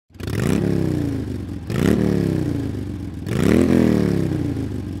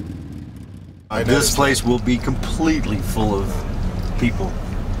This place will be completely full of people.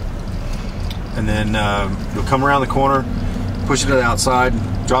 And then you'll come around the corner, push it to the outside,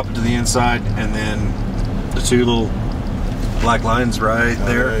 drop it to the inside, and then the two little black lines right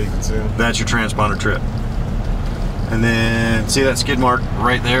there, you can see them. That's your transponder trip. And then see that skid mark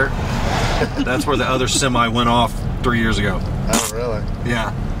right there? That's where the other semi went off 3 years ago. Oh, really?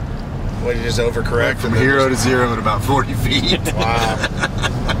 Yeah. What, you just overcorrect? From 0 to 0 at about 40 feet. Wow.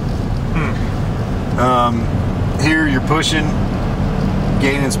 Here you're pushing,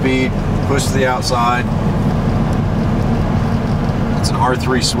 gaining speed, push to the outside. It's an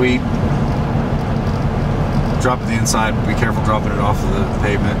R3 sweep. Drop it to the inside, be careful dropping it off of the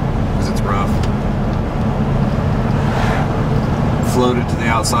pavement because it's rough. Float it to the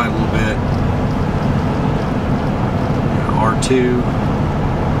outside a little bit. R2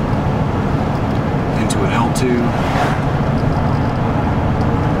 into an L2.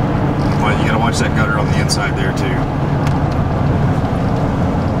 Well, you gotta watch that gutter on the inside there too.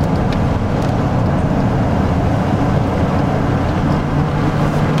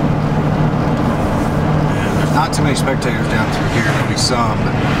 And there's not too many spectators down through here. There'll be some.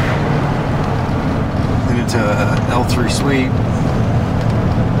 Then into L3 sweep.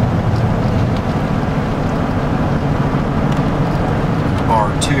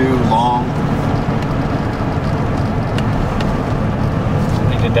 R2 long.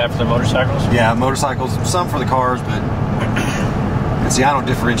 They did that for the motorcycles? Yeah, motorcycles, some for the cars, but and see, I don't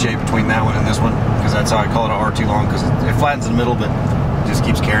differentiate between that one and this one because that's how I call it an R2 long because it flattens in the middle but it just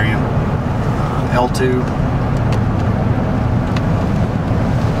keeps carrying. L2.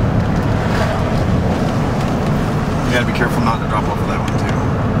 You gotta be careful not to drop off of that one too.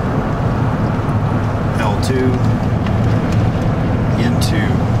 L2 into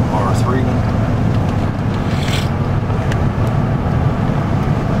R3.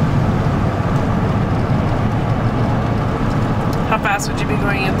 How fast would you be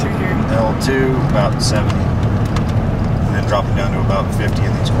going in through here? L2, about 70. And then dropping down to about 50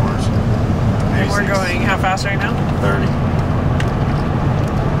 in these corners. And we're going how fast right now? 30.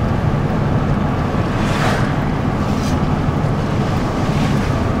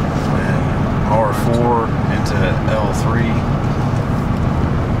 And R4 into L3.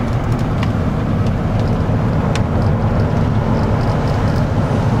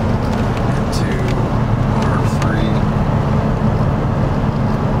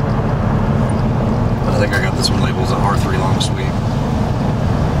 I think I got this one labeled as an R3 long sweep.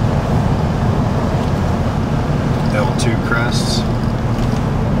 L2 crests.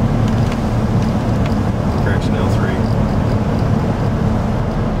 Correction L3.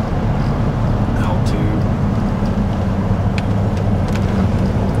 L2.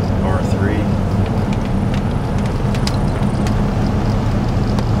 R3.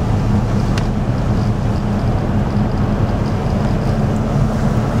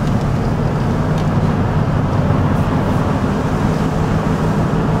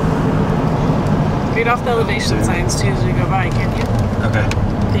 Read off the elevation signs too as we go by, can you? Okay.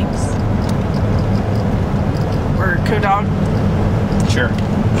 Thanks. Or co-dog. Sure.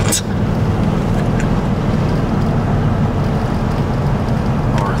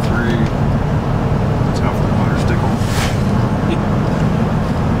 R3. Watch out for the motor stickle.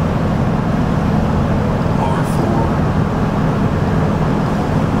 R4.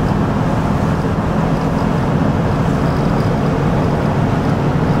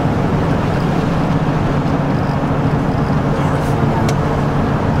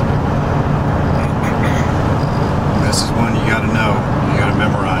 This is one you got to know. You got to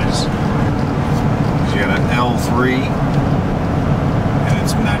memorize. You got an L3, and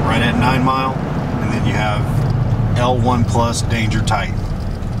it's right at 9 mile, and then you have L1 plus danger tight.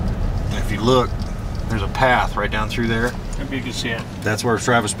 And if you look, there's a path right down through there. Maybe you can see it. That's where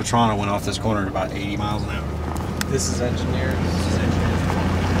Travis Patrano went off this corner at about 80 miles an hour. This is engineered.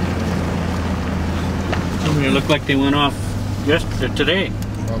 Somebody looked like they went off just today.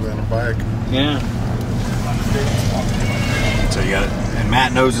 Probably on a bike. Yeah. So you got it, and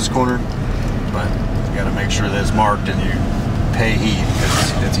Matt knows this corner, but you got to make sure that it's marked and you pay heed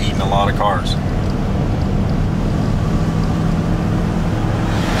because it's eating a lot of cars.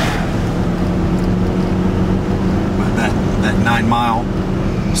 But that 9 mile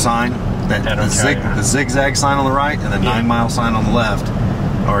sign, the zigzag sign on the right and the 9 mile sign on the left,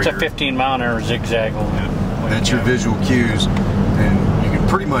 It's a 15 mile an hour zigzag. That's your visual cues, and you can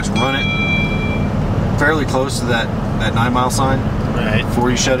pretty much run it fairly close to that 9 mile sign before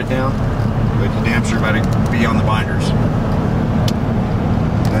you shut it down, but you damn sure better be on the binders.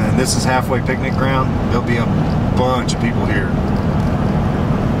 And this is halfway picnic ground. There'll be a bunch of people here.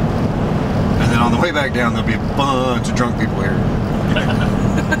 And then on the way back down, there'll be a bunch of drunk people here.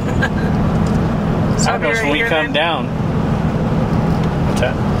 I noticed when we come down. What's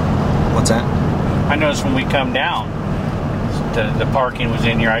that? What's that? I noticed when we come down, the parking was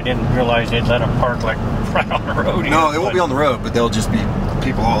in here. I didn't realize they'd let them park like right on the road. No, here, it won't be on the road, but there'll just be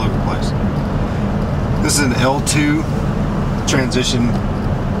people all over the place. This is an L2 transition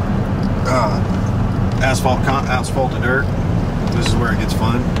asphalt to dirt. This is where it gets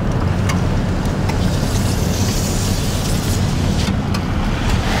fun.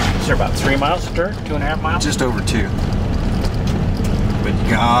 Is there about 3 miles of dirt? 2.5 miles? Just over 2. But you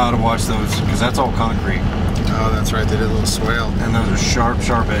gotta watch those because that's all concrete. Oh, that's right. They did a little swale. And those are sharp,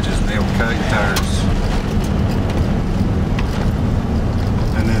 sharp edges, and they will cut your tires.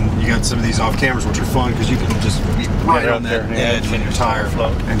 And then you got some of these off cameras, which are fun because you can just be right on that edge when your tire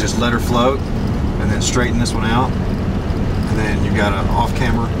float and just let her float, and then straighten this one out. And then you got an off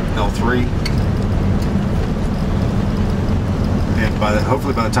camera L3. And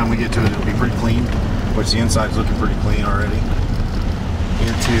hopefully by the time we get to it, it'll be pretty clean, which the inside's looking pretty clean already.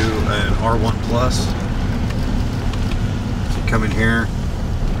 Into an R1 Plus. So you come in here,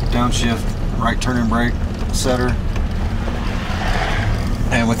 downshift, right turn and brake, setter.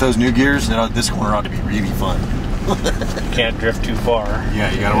 And with those new gears, this corner ought to be really fun. Can't drift too far.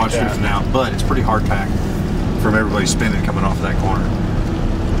 Yeah, you gotta watch drifting out, but it's pretty hard packed from everybody spinning coming off that corner.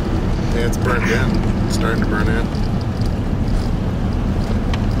 Yeah, it's burned in. It's starting to burn in.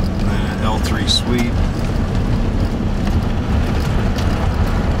 And then an L3 sweep.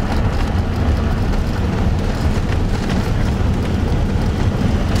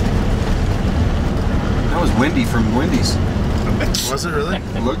 That was Wendy from Wendy's. Was it really?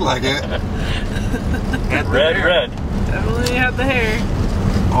 It looked like it. Red. Definitely had the hair.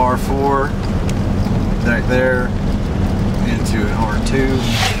 R4 back there into an R2.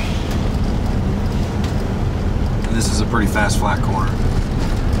 And this is a pretty fast flat corner.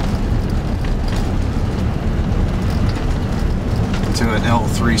 Into an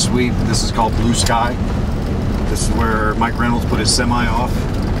L3 sweep. This is called Blue Sky. This is where Mike Reynolds put his semi off.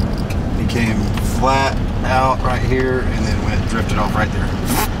 He came flat out right here and then drifted off right there.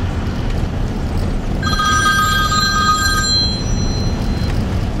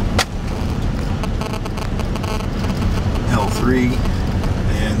 L3,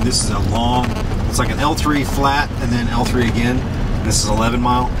 and this is a long, it's like an L3 flat and then L3 again. This is 11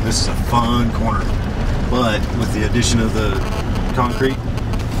 mile. This is a fun corner, but with the addition of the concrete,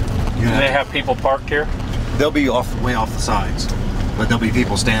 Do they have people parked here? they'll be way off the sides, but there'll be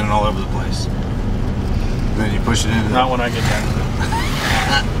people standing all over the place. And then you push it into Not when I get down to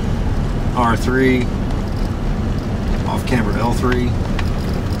R3, off camber L3.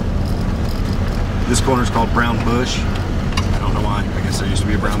 This corner is called Brown Bush. I don't know why. I guess there used to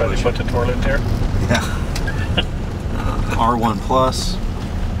be a brown it. bush. Put the toilet there. Yeah. R1 Plus.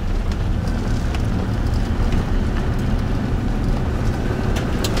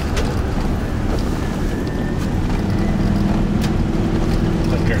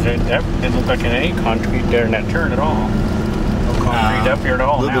 That didn't look like any concrete there in that turn at all. No concrete up here at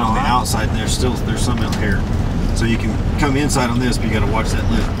all. A little bit on the outside, and there's some out here. So you can come inside on this, but you got to watch that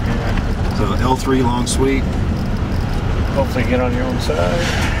lip. So L3 long sweep. Hopefully get on your own side.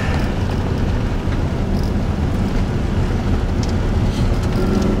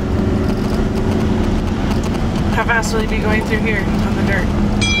 How fast will you be going through here on the dirt?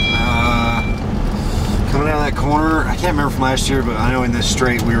 Coming out of that corner, I can't remember from last year, but I know in this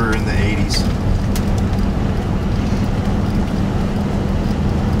straight we were in the 80s.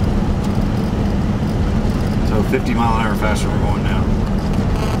 So 50 mile an hour faster we're going now.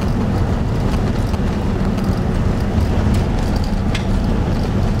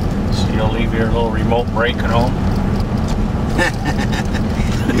 So you'll leave your little remote brake at home?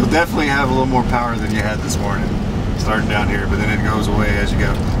 You'll definitely have a little more power than you had this morning, starting down here, but then it goes away as you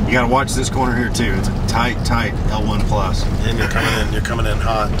go. You got to watch this corner here too. It's a tight L1 Plus. And you're coming in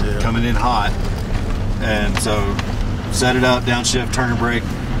hot too. Coming in hot, and so set it up, downshift, turn and brake,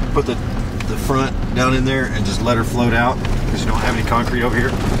 put the front down in there, and just let her float out because you don't have any concrete over here.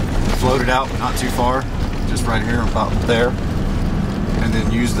 Float it out, but not too far, just right here about there, and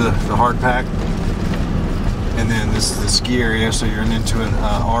then use the hard pack. And then this is the ski area, so you're into an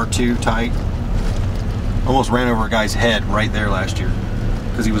R2 tight. Almost ran over a guy's head right there last year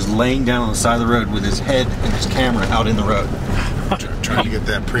because he was laying down on the side of the road with his head and his camera out in the road. Trying to get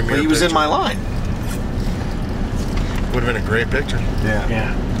that premiere. But he was in my line. Would have been a great picture.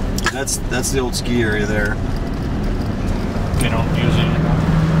 Yeah. That's the old ski area there. They don't use it anymore.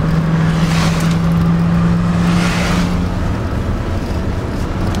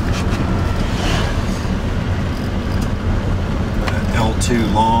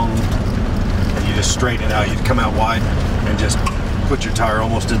 straighten it out. You'd come out wide and just put your tire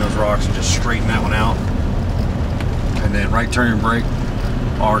almost in those rocks and just straighten that one out. And then right turn and brake,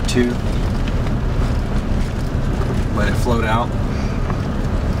 R2. Let it float out.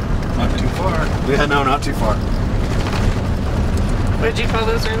 Not too far. Yeah, no, not too far. What did you call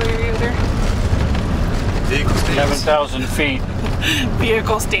those earlier the other? Vehicle stands. 11,000 feet.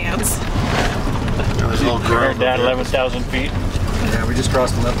 Vehicle stands. There's a little grove Heard that, over there. 11,000 feet. Yeah, we just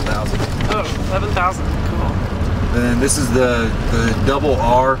crossed 11,000. Oh, 11,000. Cool. Then this is the double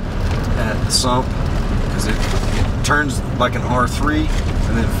R at the sump, because it turns like an R3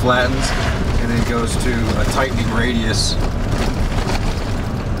 and then flattens and then goes to a tightening radius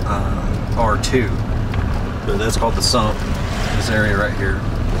R2. So that's called the sump, this area right here.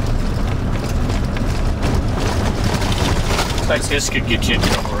 Like this could get you in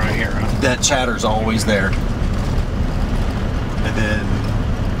trouble right here, huh? That chatter's always there. And then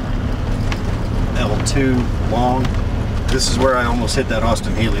L2 long. This is where I almost hit that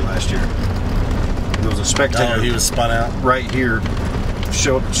Austin Healey last year. There was a spectator. Oh, he was spun out. Right here,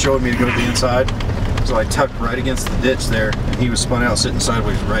 showed me to go to the inside. So I tucked right against the ditch there, and he was spun out sitting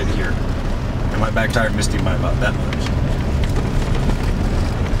sideways right here. And my back tire missed him by about that much.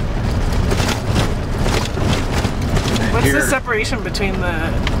 What's the separation between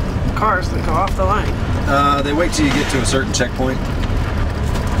the cars that go off the line? They wait till you get to a certain checkpoint.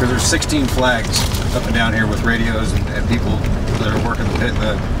 Because there's 16 flags up and down here with radios and people that are working the pit and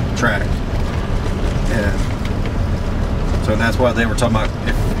the track. And so that's why they were talking about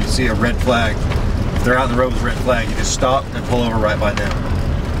if you see a red flag, if they're out in the road with a red flag, you just stop and pull over right by them.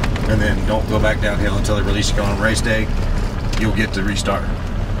 And then don't go back downhill until they release you on race day. You'll get to restart.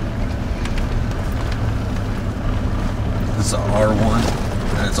 This is a R1,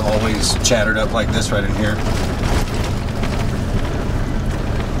 and it's always chattered up like this right in here.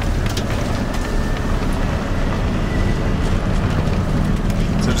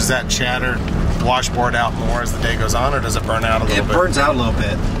 So does that chatter washboard out more as the day goes on, or does it burn out a little bit? It burns out a little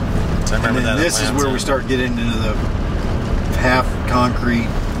bit. So I remember And then that. this is where we start getting into the half concrete,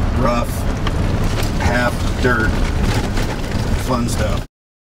 rough, half dirt, fun stuff.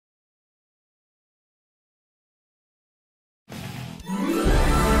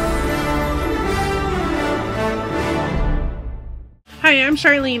 Hi, I'm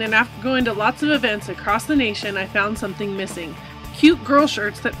Charlene, and after going to lots of events across the nation, I found something missing. Cute girl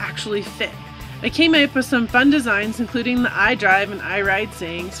shirts that actually fit. I came up with some fun designs, including the I drive and I ride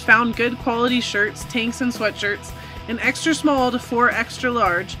sayings, found good quality shirts, tanks, and sweatshirts, an extra small to 4 extra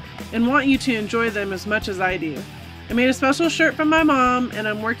large, and want you to enjoy them as much as I do. I made a special shirt for my mom, and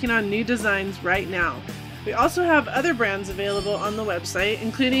I'm working on new designs right now. We also have other brands available on the website,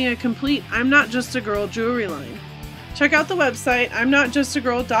 including a complete I'm Not Just a Girl jewelry line. Check out the website,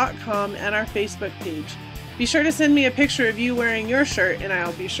 I'mNotJustAGirl.com, and our Facebook page. Be sure to send me a picture of you wearing your shirt, and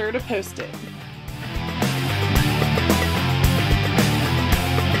I'll be sure to post it.